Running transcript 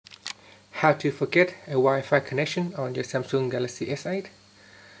How to forget a Wi-Fi connection on your Samsung Galaxy S8.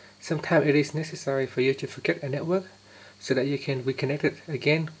 Sometimes it is necessary for you to forget a network so that you can reconnect it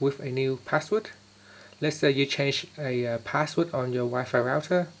again with a new password. Let's say you change a password on your Wi-Fi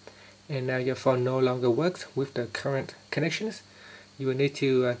router and now your phone no longer works with the current connections. You will need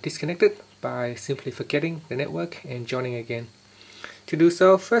to disconnect it by simply forgetting the network and joining again. To do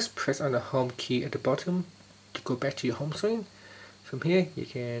so, first press on the home key at the bottom to go back to your home screen. From here you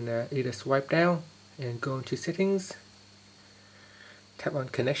can either swipe down and go into settings, tap on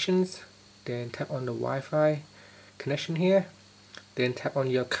connections, then tap on the Wi-Fi connection here, then tap on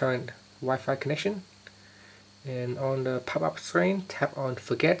your current Wi-Fi connection, and on the pop-up screen tap on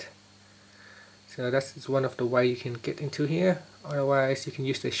forget. So that's one of the way you can get into here. Otherwise you can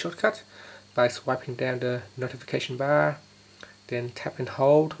use the shortcut by swiping down the notification bar, then tap and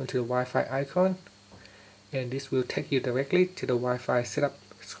hold onto the Wi-Fi icon, and this will take you directly to the Wi-Fi setup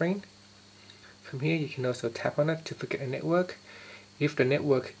screen. From here you can also tap on it to forget a network. If the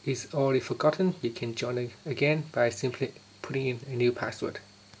network is already forgotten, you can join it again by simply putting in a new password.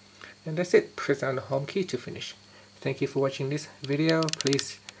 And that's it. Press down the home key to finish. Thank you for watching this video.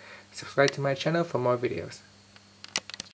 Please subscribe to my channel for more videos.